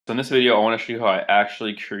So in this video, I want to show you how I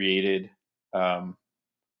actually created my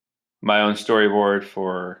own storyboard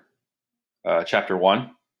for chapter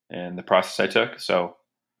 1 and the process I took. So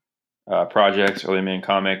projects, early man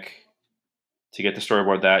comic. To get the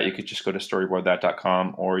storyboard that, you could just go to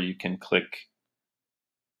StoryBoardThat.com, or you can click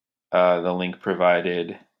the link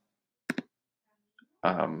provided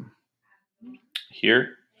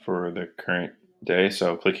here for the current day.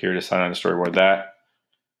 So click here to sign on to StoryBoard That.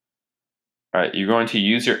 All right, you're going to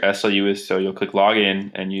use your SLUSD, so you'll click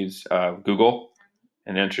login and use Google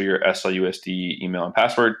and enter your SLUSD email and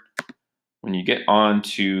password. When you get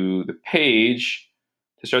onto the page,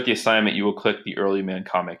 to start the assignment, you will click the early man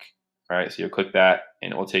comic. All right, so you'll click that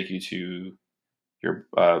and it will take you to your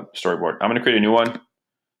storyboard. I'm gonna create a new one,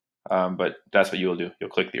 but that's what you will do. You'll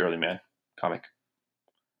click the early man comic.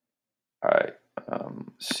 All right,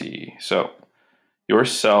 let's see. So your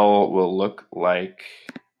cell will look like,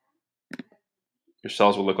 your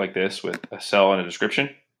cells will look like this with a cell and a description.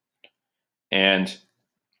 And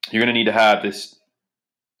you're gonna need to have this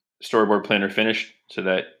storyboard planner finished so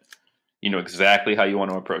that you know exactly how you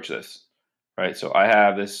want to approach this, right? So I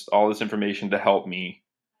have all this information to help me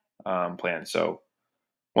plan. So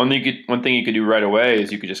one thing you could do right away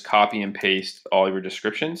is you could just copy and paste all your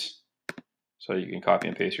descriptions. So you can copy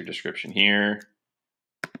and paste your description here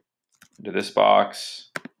into this box.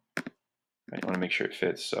 You want to make sure it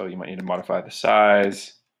fits, so you might need to modify the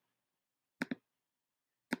size.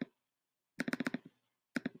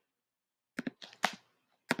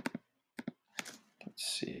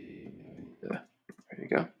 Let's see. There you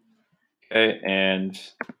go. Okay, and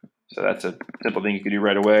so that's a simple thing you can do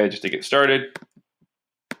right away just to get started,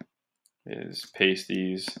 is paste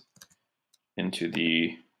these into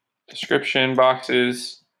the description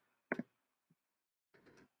boxes.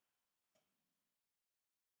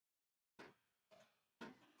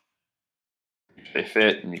 They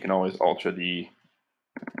fit, and you can always alter the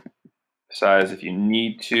size if you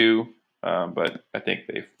need to, but I think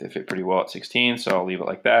they fit pretty well at 16, so I'll leave it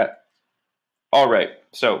like that. All right,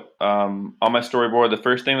 so on my storyboard, the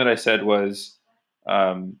first thing that I said was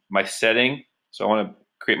my setting. So I want to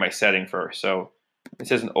create my setting first. So it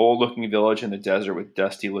says an old looking village in the desert with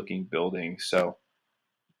dusty looking buildings. So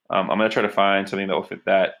I'm going to try to find something that will fit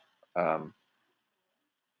that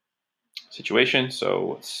situation.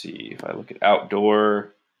 So let's see, if I look at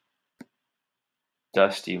outdoor,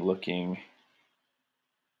 dusty looking,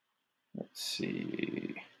 let's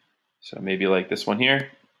see, so maybe like this one here.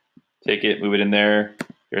 Take it, move it in there.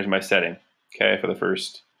 Here's my setting, okay, for the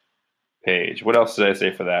first page. What else did I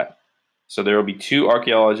say for that? So there will be 2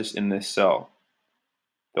 archaeologists in this cell.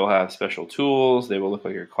 They'll have special tools. They will look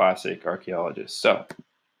like your classic archaeologists. So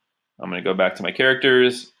I'm going to go back to my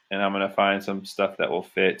characters, and I'm going to find some stuff that will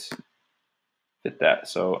fit that.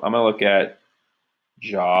 So I'm going to look at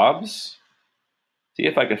jobs, see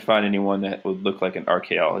if I can find anyone that would look like an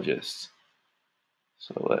archaeologist.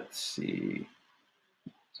 So let's see.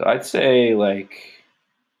 So I'd say, like,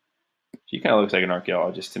 she kind of looks like an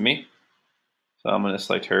archaeologist to me. So I'm going to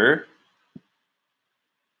select her.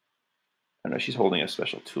 I know she's holding a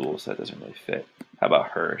special tool, so that doesn't really fit. How about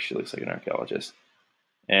her? She looks like an archaeologist.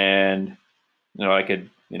 And I could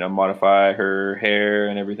modify her hair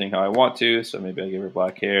and everything how I want to. So maybe I give her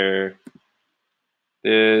black hair.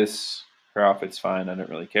 Her outfit's fine. I don't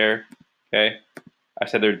really care. Okay. I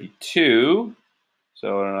said there'd be 2.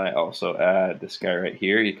 So then I also add this guy right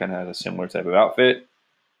here. He kind of has a similar type of outfit.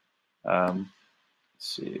 Let's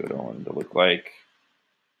see what I want him to look like.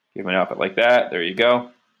 Give him an outfit like that. There you go.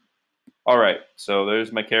 All right. So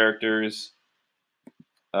there's my characters.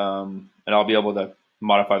 And I'll be able to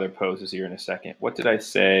modify their poses here in a second. What did I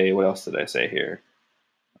say? What else did I say here?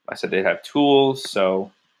 I said they have tools.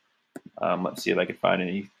 So let's see if I can find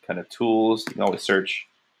any kind of tools. You can always search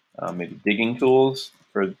maybe digging tools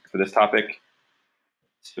for this topic.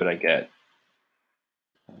 Let's see what I get.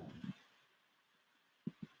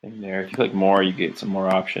 In there, if you click more, you get some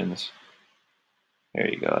more options. There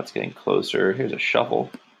you go. That's getting closer. Here's a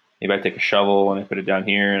shovel. Maybe I take a shovel and I put it down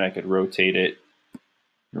here, and I could rotate it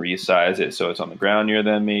and resize it so it's on the ground near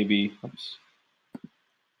them. Maybe. Oops.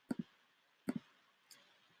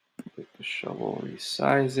 Take the shovel,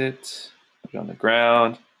 resize it, put it on the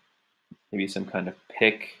ground. Maybe some kind of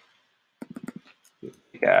pick.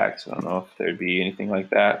 Pickaxe. I don't know if there'd be anything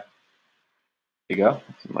like that. There you go.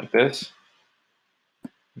 Something like this.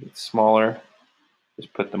 It's smaller.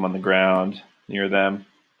 Just put them on the ground near them.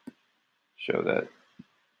 Show that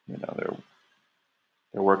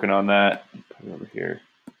they're working on that. Put it over here.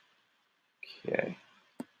 Okay.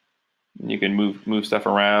 And you can move stuff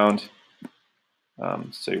around.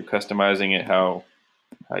 So you're customizing it how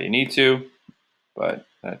you need to, but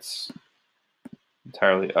That's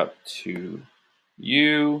entirely up to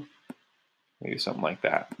you. Maybe something like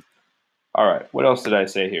that. All right, what else did I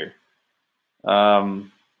say here?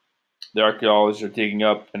 The archaeologists are digging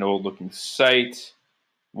up an old-looking site.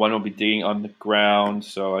 One will be digging on the ground,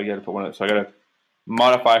 so I got to put one. So I got to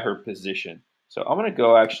modify her position. So I'm gonna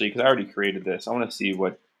go actually because I already created this. I want to see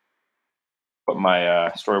what my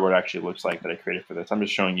storyboard actually looks like that I created for this. I'm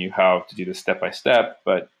just showing you how to do this step by step,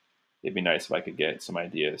 but it'd be nice if I could get some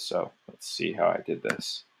ideas. So let's see how I did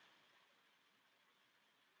this.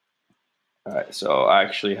 All right, so I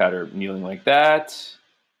actually had her kneeling like that.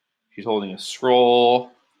 She's holding a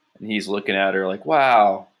scroll, and he's looking at her like,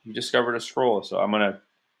 wow, you discovered a scroll. So I'm gonna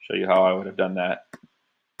show you how I would have done that.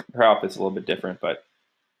 Her outfit's a little bit different, but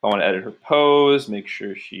I want to edit her pose, make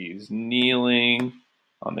sure she's kneeling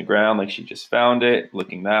on the ground like she just found it,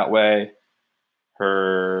 looking that way.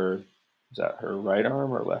 Is that her right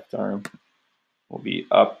arm or left arm? Will be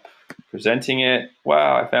up, presenting it.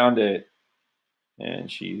 Wow, I found it.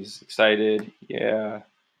 And she's excited. Yeah.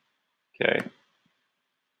 Okay.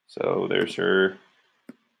 So there's her.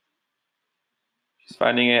 She's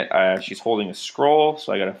finding it. She's holding a scroll,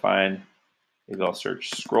 so I gotta find, maybe I'll search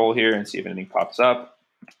scroll here and see if anything pops up.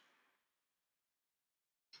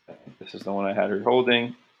 This is the one I had her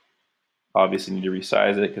holding. Obviously need to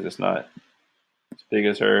resize it because it's not as big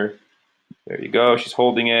as her. There you go. She's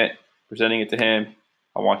holding it, presenting it to him.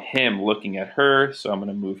 I want him looking at her, so I'm going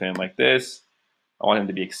to move him like this. I want him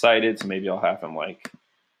to be excited, so maybe I'll have him like,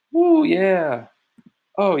 woo, yeah.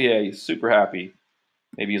 Oh, yeah, he's super happy.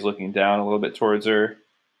 Maybe he's looking down a little bit towards her,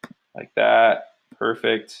 like that.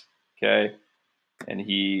 Perfect. Okay. And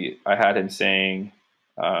I had him saying,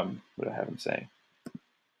 what did I have him saying?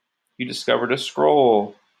 You discovered a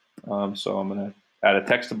scroll. So I'm going to add a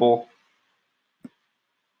textable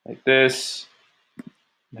like this.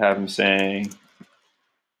 Have him saying,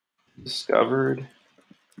 discovered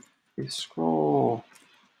a scroll.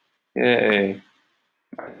 Yay.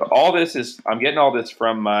 All this is, I'm getting all this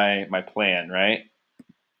from my plan, right?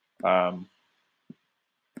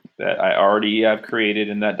 That I already have created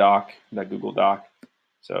in that doc, that Google Doc.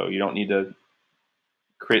 So you don't need to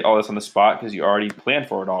create all this on the spot because you already planned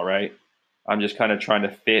for it all, right? I'm just kind of trying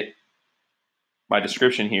to fit my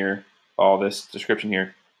description here, all this description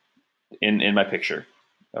here, in my picture,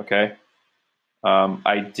 okay?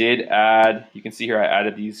 I did add, you can see here I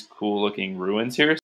added these cool looking ruins here.